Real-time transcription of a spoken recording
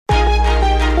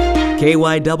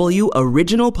KYW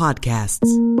Original Podcasts.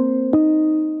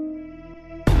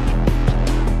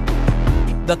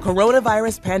 The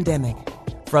Coronavirus Pandemic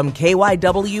from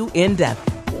KYW In-Depth.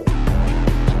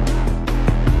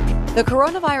 The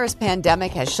coronavirus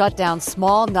pandemic has shut down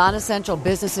small, non-essential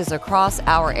businesses across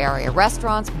our area.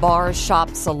 Restaurants, bars,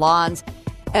 shops, salons.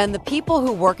 And the people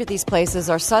who work at these places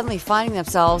are suddenly finding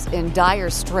themselves in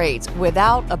dire straits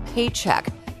without a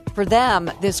paycheck. For them,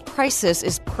 this crisis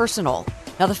is personal.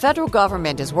 Now, the federal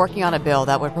government is working on a bill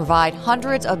that would provide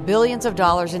hundreds of billions of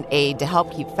dollars in aid to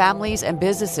help keep families and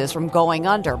businesses from going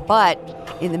under. But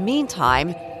in the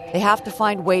meantime, they have to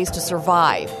find ways to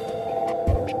survive.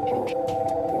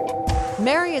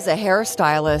 Mary is a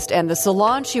hairstylist, and the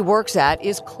salon she works at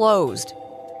is closed.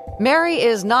 Mary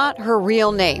is not her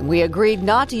real name. We agreed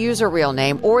not to use her real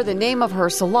name or the name of her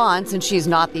salon since she's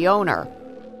not the owner.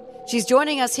 She's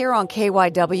joining us here on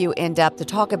KYW In-Depth to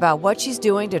talk about what she's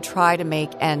doing to try to make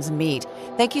ends meet.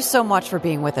 Thank you so much for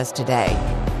being with us today.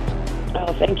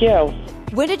 Oh, thank you.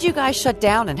 When did you guys shut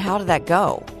down, and how did that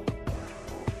go?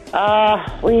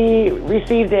 We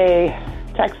received a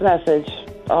text message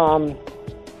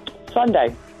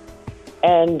Sunday,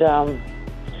 and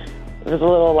it was a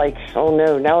little like, oh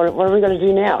no, now what are we going to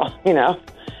do now? You know,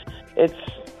 it's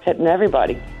hitting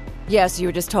everybody. Yes, you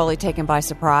were just totally taken by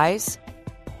surprise?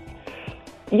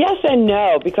 Yes and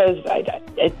no, because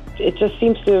it just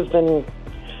seems to have been,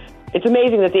 it's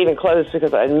amazing that they even closed,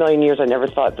 because in a million years I never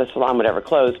thought the salon would ever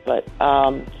close, but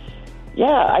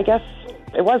yeah, I guess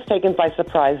it was taken by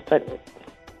surprise, but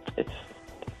it's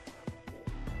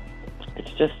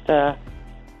just it's a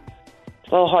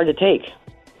little hard to take.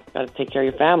 Got to take care of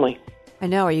your family. I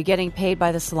know. Are you getting paid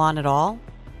by the salon at all?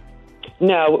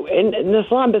 No. In the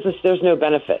salon business, there's no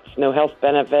benefits. No health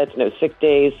benefits, no sick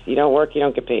days. You don't work, you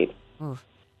don't get paid. Oof.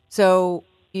 So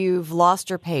you've lost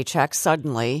your paycheck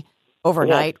suddenly,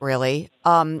 overnight, really.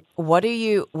 What are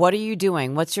you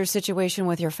doing? What's your situation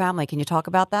with your family? Can you talk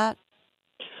about that?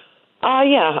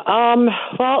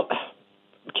 Well,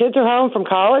 kids are home from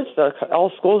college.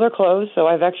 All schools are closed, so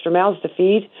I have extra mouths to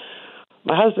feed.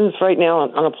 My husband's right now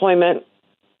on unemployment.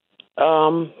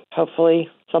 Hopefully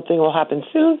something will happen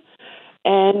soon.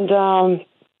 And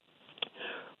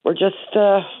we're just,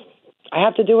 I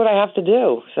have to do what I have to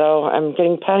do. So I'm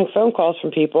getting panic phone calls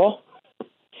from people.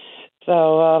 So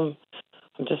I'm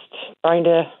just trying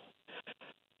to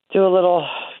do a little,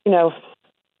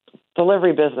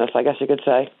 delivery business, I guess you could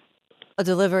say. A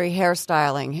delivery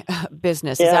hairstyling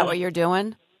business. Yeah. Is that what you're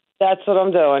doing? That's what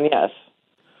I'm doing, yes.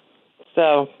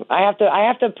 So I have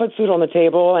to put food on the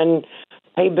table and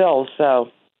pay bills. So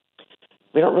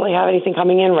we don't really have anything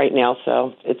coming in right now.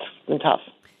 So it's been tough.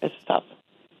 It's tough.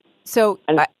 So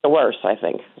and it's worse, I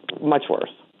think, much worse.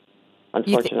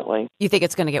 Unfortunately, you think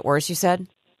it's going to get worse? You said.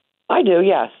 I do.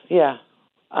 Yes. Yeah.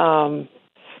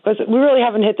 Because we really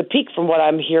haven't hit the peak from what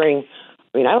I'm hearing.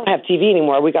 I mean, I don't have TV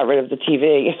anymore. We got rid of the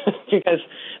TV because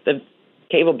the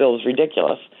cable bill is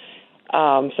ridiculous.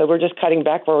 So we're just cutting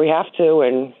back where we have to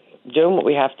and doing what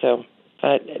we have to.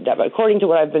 But according to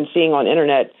what I've been seeing on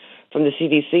internet from the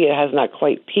CDC, it has not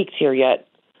quite peaked here yet.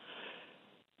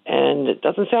 And it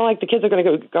doesn't sound like the kids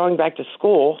are going back to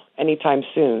school anytime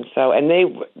soon. So, and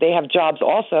they have jobs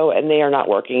also, and they are not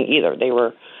working either.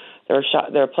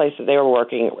 Their place that they were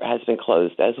working has been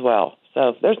closed as well.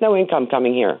 So there's no income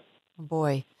coming here. Oh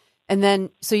boy. And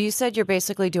then, so you said you're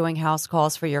basically doing house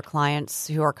calls for your clients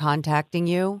who are contacting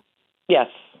you? Yes.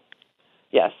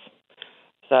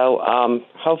 So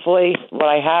hopefully what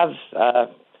I have,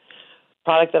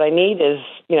 product that I need is,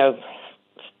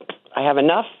 I have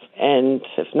enough. And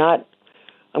if not,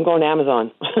 I'm going to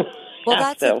Amazon. Well,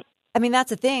 that's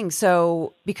the thing.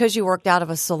 So because you worked out of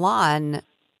a salon,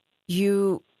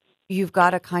 you've got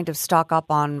to kind of stock up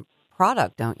on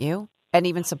product, don't you? And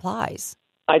even supplies.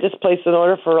 I just placed an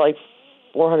order for like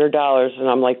 $400, and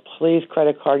I'm like, please,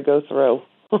 credit card, go through.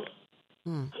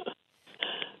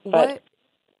 But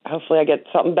hopefully I get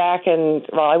something back, and,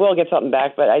 well, I will get something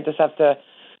back, but I just have to,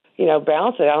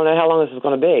 balance it. I don't know how long this is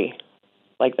going to be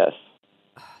like this.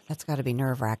 That's got to be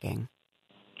nerve-wracking.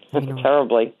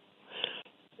 Terribly.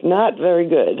 Not very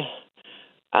good.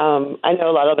 I know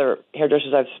a lot of other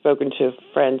hairdressers I've spoken to,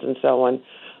 friends and so on.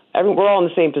 We're all in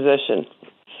the same position.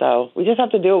 So we just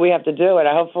have to do what we have to do, and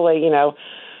hopefully,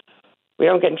 we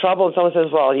don't get in trouble and someone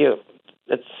says, well,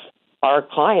 it's our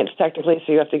clients technically,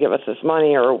 so you have to give us this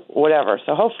money or whatever.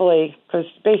 So hopefully, because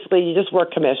basically you just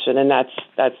work commission, and that's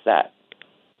that.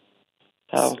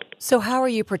 So how are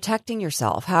you protecting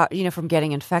yourself? How from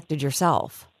getting infected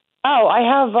yourself? Oh, I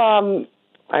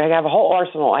have a whole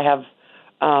arsenal. I have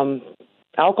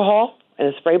alcohol in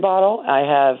a spray bottle. I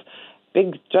have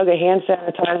big jug of hand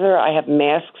sanitizer. I have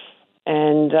masks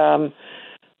and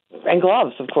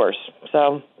gloves, of course.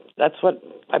 So that's what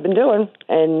I've been doing,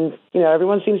 and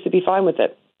everyone seems to be fine with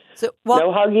it. So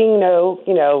no hugging,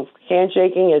 no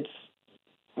handshaking.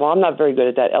 I'm not very good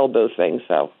at that elbow thing,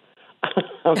 so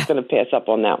I was going to pass up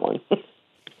on that one.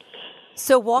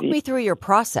 So walk me through your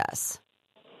process.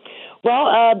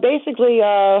 Well, basically,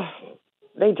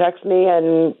 they text me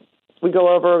and we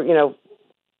go over,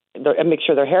 and make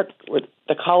sure their hair,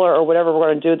 the color or whatever we're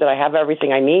going to do, that I have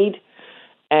everything I need.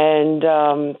 And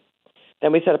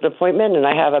then we set up an appointment, and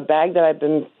I have a bag that I've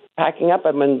been packing up.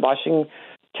 I've been washing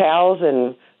towels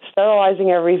and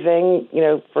sterilizing everything,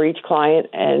 for each client.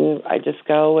 And I just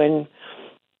go and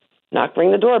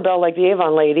ring the doorbell like the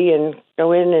Avon lady and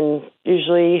go in, and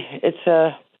usually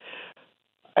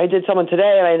I did someone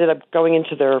today, and I ended up going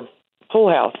into their pool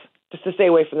house just to stay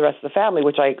away from the rest of the family,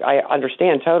 which I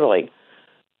understand totally.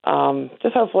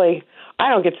 Just hopefully I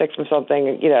don't get sick from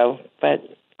something, but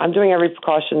I'm doing every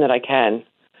precaution that I can.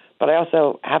 But I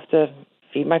also have to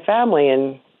feed my family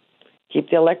and keep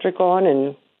the electric on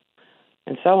and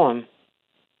so on.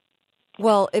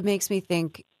 Well, it makes me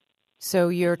think, so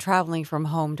you're traveling from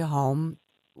home to home.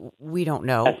 We don't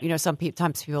know. Yes.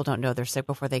 Sometimes people don't know they're sick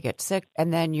before they get sick.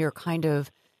 And then you're kind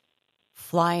of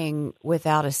flying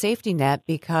without a safety net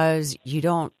because you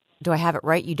don't, do I have it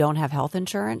right? You don't have health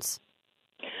insurance?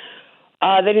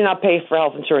 They do not pay for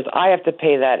health insurance. I have to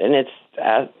pay that, and it's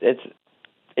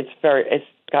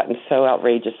gotten so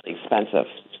outrageously expensive,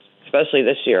 especially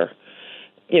this year.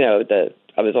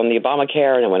 I was on the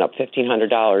Obamacare, and it went up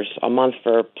 $1,500 a month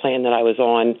for a plan that I was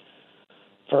on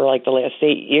for like the last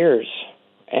 8 years,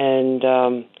 and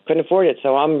couldn't afford it.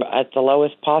 So I'm at the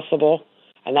lowest possible,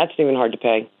 and that's even hard to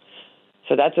pay.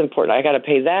 So that's important. I got to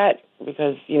pay that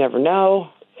because you never know,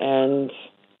 and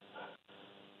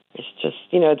it's just,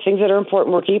 things that are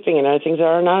important we're keeping, and other things that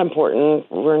are not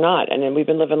important we're not. And then we've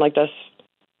been living like this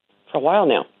for a while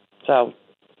now. So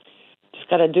just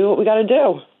got to do what we got to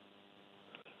do.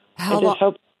 I just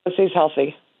hope it stays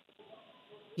healthy.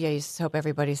 Yeah, you just hope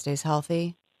everybody stays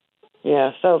healthy.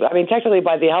 Yeah, so, technically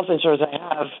by the health insurance I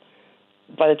have,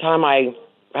 by the time I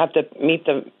have to meet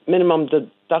the minimum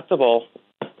deductible,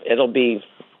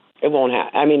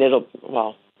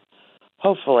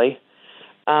 hopefully.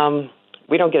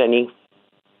 We don't get any.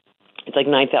 It's like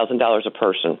 $9,000 a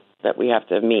person that we have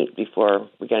to meet before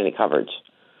we get any coverage.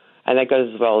 And that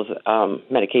goes as well as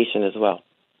medication as well.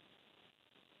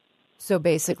 So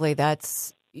basically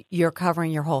you're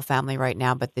covering your whole family right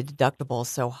now, but the deductible is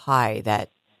so high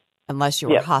that unless you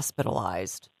were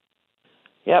hospitalized.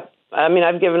 Yep.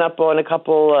 I've given up on a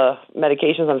couple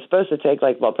medications I'm supposed to take,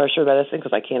 like blood pressure medicine,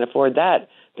 because I can't afford that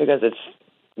because it's,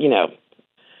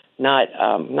 not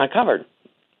covered.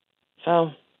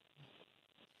 So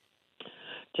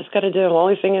just got to do. The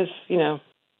only thing is,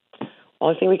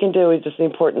 only thing we can do is just the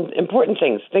important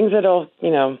things that'll,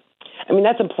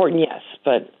 that's important, yes,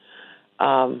 but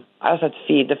I also have to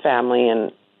feed the family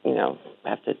and,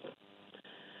 have to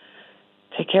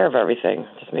take care of everything.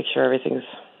 Just make sure everything's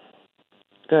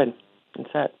good and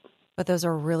set. But those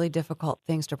are really difficult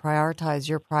things to prioritize.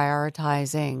 You're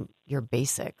prioritizing your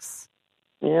basics.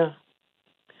 Yeah.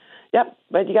 Yep,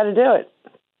 but you got to do it.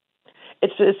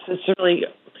 It's really,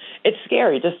 it's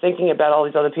scary just thinking about all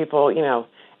these other people,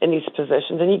 in these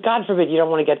positions. And God forbid you don't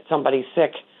want to get somebody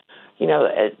sick.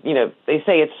 They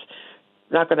say it's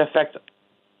not going to affect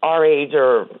our age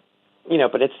or,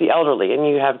 but it's the elderly. And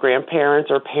you have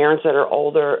grandparents or parents that are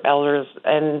older, elders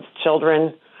and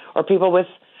children or people with,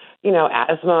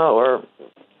 asthma or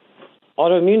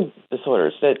autoimmune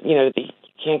disorders that, they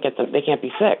can't get them, they can't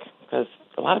be sick because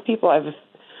a lot of people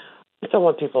it's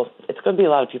going to be a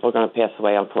lot of people are going to pass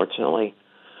away, unfortunately,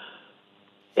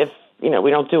 if, we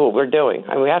don't do what we're doing.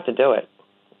 We have to do it.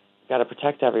 Got to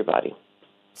protect everybody.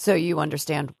 So you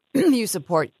understand, you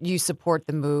support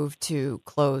the move to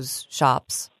close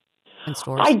shops and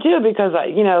stores? I do because,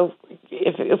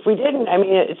 if we didn't,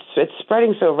 it's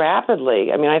spreading so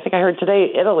rapidly. I think I heard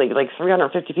today Italy, like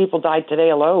 350 people died today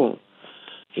alone,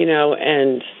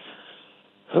 and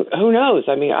who knows?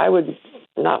 I would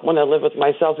not want to live with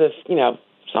myself if,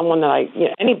 someone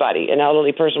that anybody, an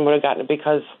elderly person would have gotten it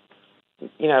because,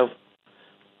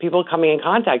 people coming in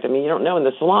contact. You don't know. In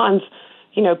the salons,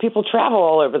 people travel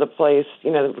all over the place,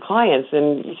 the clients,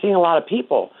 and you're seeing a lot of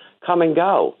people come and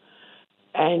go.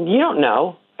 And you don't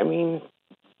know. You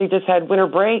just had winter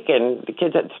break and the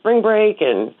kids had spring break,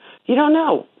 and you don't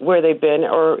know where they've been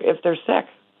or if they're sick.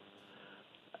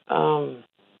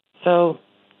 So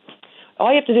all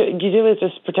you have to do is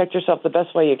just protect yourself the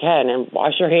best way you can and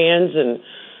wash your hands. And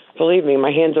believe me,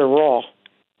 my hands are raw.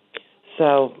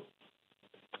 So,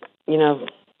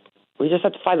 we just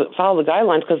have to follow the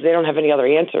guidelines because they don't have any other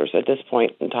answers at this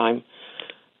point in time.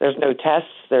 There's no tests.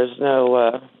 There's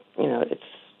no, it's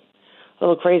a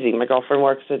little crazy. My girlfriend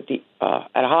works at a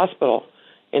hospital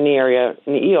in the area,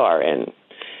 in the ER, and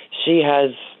she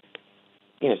has,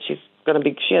 she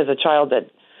has a child that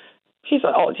she's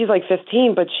like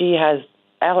 15, but she has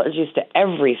allergies to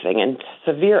everything and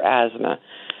severe asthma,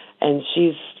 and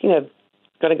she's, going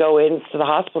to go into the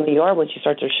hospital in the ER when she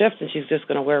starts her shift, and she's just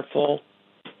going to wear full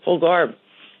garb.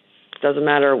 Doesn't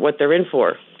matter what they're in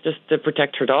for, just to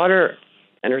protect her daughter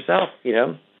and herself,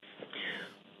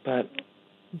 But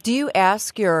do you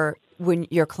ask your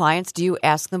clients, do you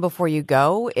ask them before you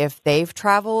go if they've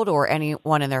traveled or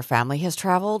anyone in their family has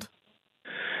traveled?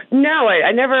 No,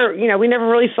 I never, we never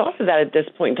really thought of that at this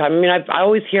point in time. I mean, I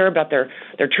always hear about their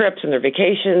trips and their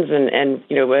vacations and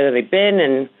whether they've been,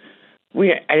 and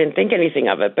I didn't think anything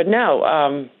of it. But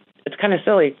no, it's kind of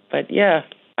silly. But yeah,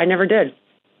 I never did.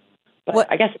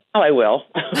 But I guess now I will.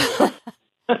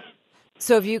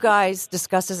 So have you guys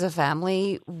discussed as a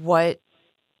family what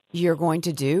you're going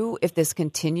to do if this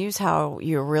continues, how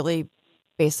you're really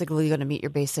basically going to meet your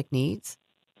basic needs?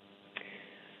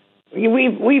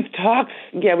 We've talked.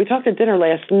 Yeah, we talked at dinner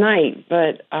last night,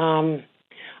 but I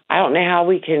don't know how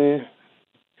we can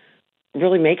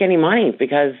really make any money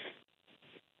because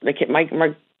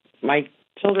my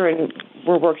children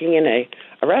were working in a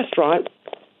restaurant,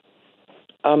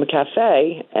 a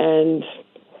cafe, and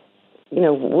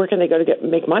where can they go to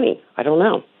make money? I don't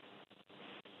know.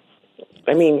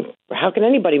 I mean, how can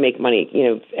anybody make money,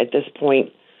 at this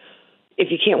point, if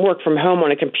you can't work from home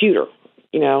on a computer,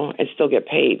 and still get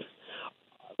paid?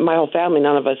 My whole family,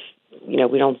 none of us,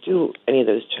 we don't do any of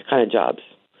those kind of jobs.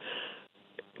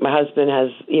 My husband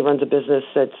he runs a business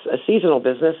that's a seasonal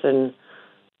business, and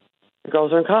the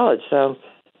girls are in college, so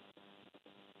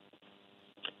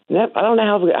I don't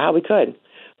know how we could.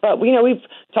 But, we've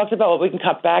talked about what we can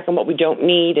cut back and what we don't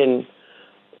need and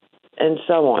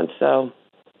so on. So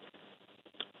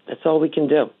that's all we can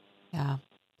do. Yeah.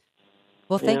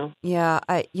 Well,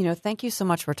 thank you so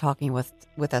much for talking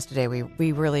with us today.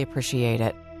 We really appreciate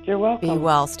it. You're welcome. Be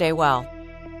well. Stay well.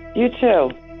 You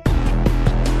too.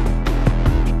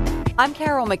 I'm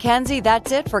Carol McKenzie.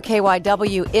 That's it for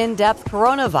KYW In-Depth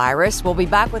Coronavirus. We'll be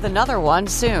back with another one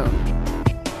soon.